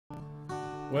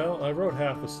Well, I wrote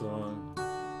half a song.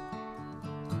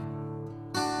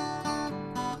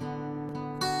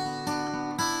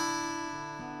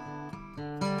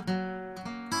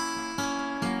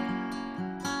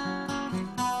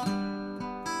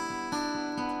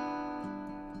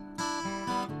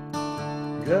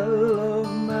 Gotta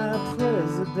love my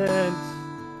president,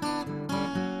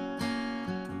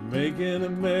 making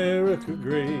America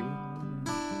great.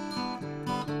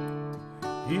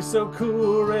 He's so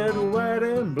cool, red, white,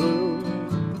 and blue.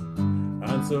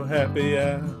 I'm so happy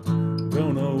I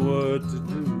don't know what to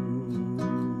do.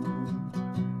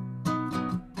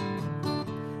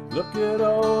 Look at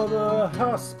all the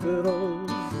hospitals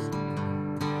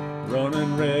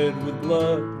running red with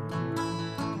blood.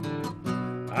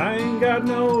 I ain't got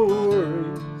no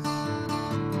worries,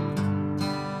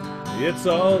 it's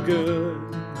all good.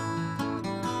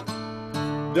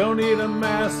 Don't need a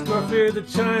mask or fear the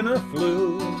China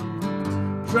flu.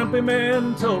 Trumpy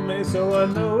man told me, so I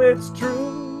know it's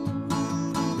true.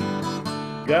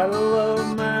 Gotta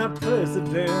love my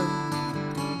president,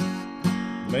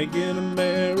 making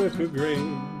America great.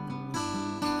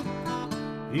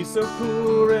 He's so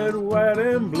cool, red, white,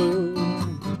 and blue.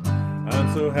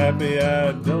 I'm so happy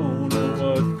I don't know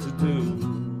what to do.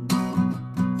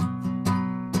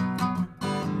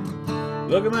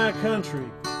 Look at my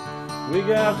country, we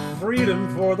got freedom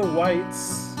for the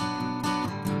whites.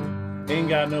 Ain't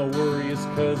got no worries,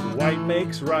 cause white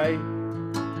makes right.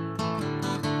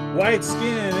 White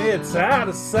skin, it's out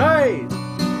of sight.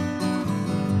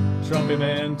 Trumpy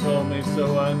man told me,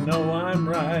 so I know I'm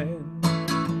right.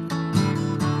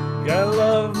 Gotta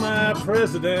love my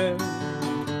president,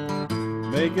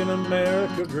 making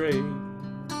America great.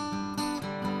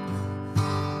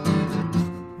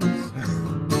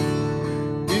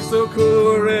 He's so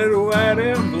cool, red, white,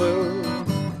 and blue.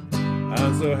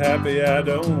 I'm so happy I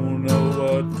don't know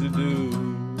what to do.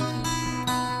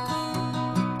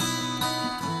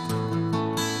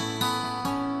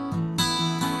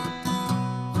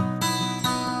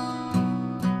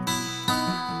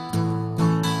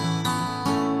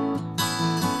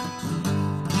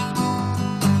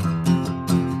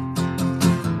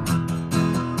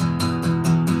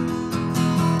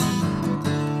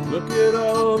 Look at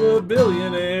all the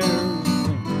billionaires,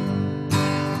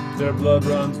 their blood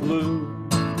runs blue.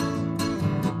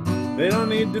 They don't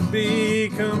need to be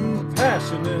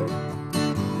compassionate,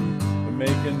 they're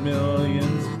making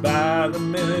millions by the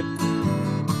minute.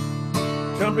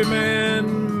 Trumpy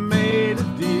man made a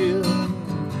deal,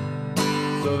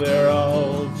 so they're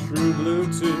all true blue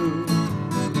too.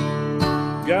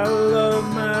 Gotta love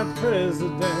my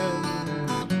president,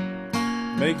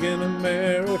 making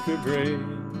America great.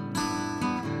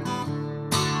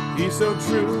 He's so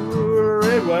true,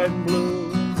 red, white, and blue.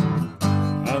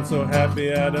 I'm so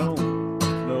happy I don't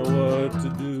know what to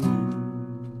do.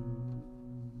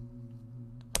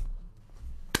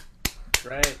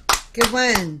 Right. Good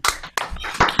one.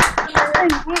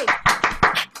 Hey.